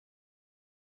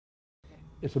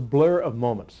it's a blur of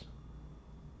moments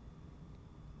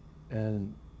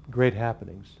and great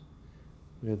happenings.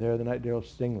 We were there the night Darrell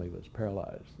Stingley was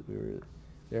paralyzed. We were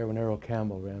there when Errol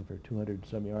Campbell ran for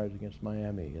 200-some yards against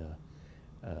Miami.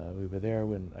 We were there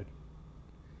when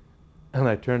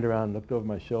I turned around and looked over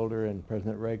my shoulder, and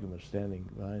President Reagan was standing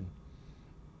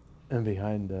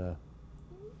behind the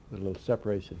little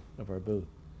separation of our booth.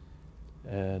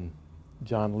 And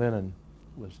John Lennon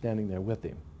was standing there with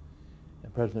him.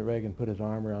 And President Reagan put his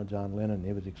arm around John Lennon.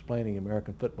 He was explaining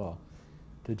American football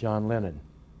to John Lennon.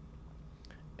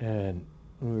 And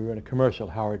when we were in a commercial,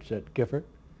 Howard said, "Gifford,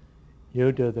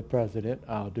 you do the president,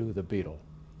 I'll do the Beatle."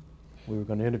 We were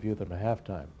going to interview them at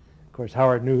halftime. Of course,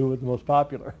 Howard knew who was the most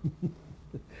popular.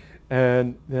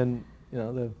 And then, you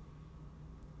know,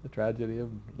 the tragedy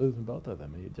of losing both of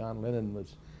them. John Lennon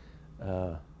was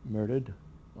murdered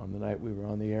on the night we were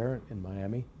on the air in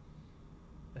Miami.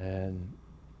 And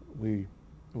we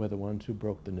were the ones who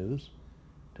broke the news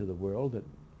to the world that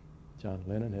John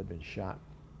Lennon had been shot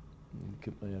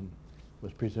and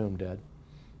was presumed dead.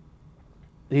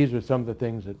 These were some of the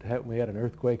things that we had an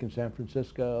earthquake in San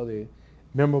Francisco. The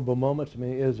memorable moments, I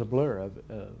mean, is a blur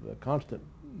of constant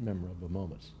memorable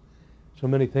moments. So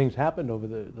many things happened over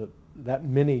that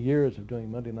many years of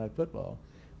doing Monday Night Football,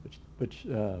 which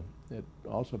it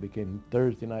also became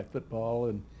Thursday Night Football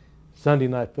and Sunday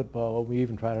Night Football. We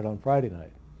even tried it on Friday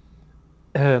night.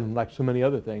 And like so many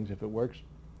other things, if it works,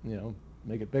 you know,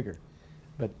 make it bigger.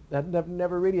 But that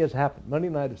never really has happened. Monday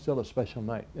night is still a special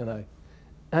night, and I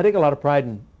take a lot of pride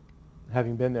in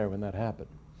having been there when that happened.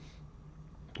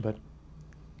 But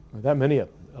with that many of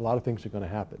them, a lot of things are going to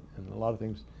happen, and a lot of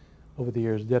things over the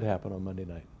years did happen on Monday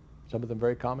night. Some of them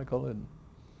very comical, and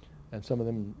some of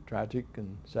them tragic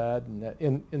and sad,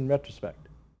 and in retrospect.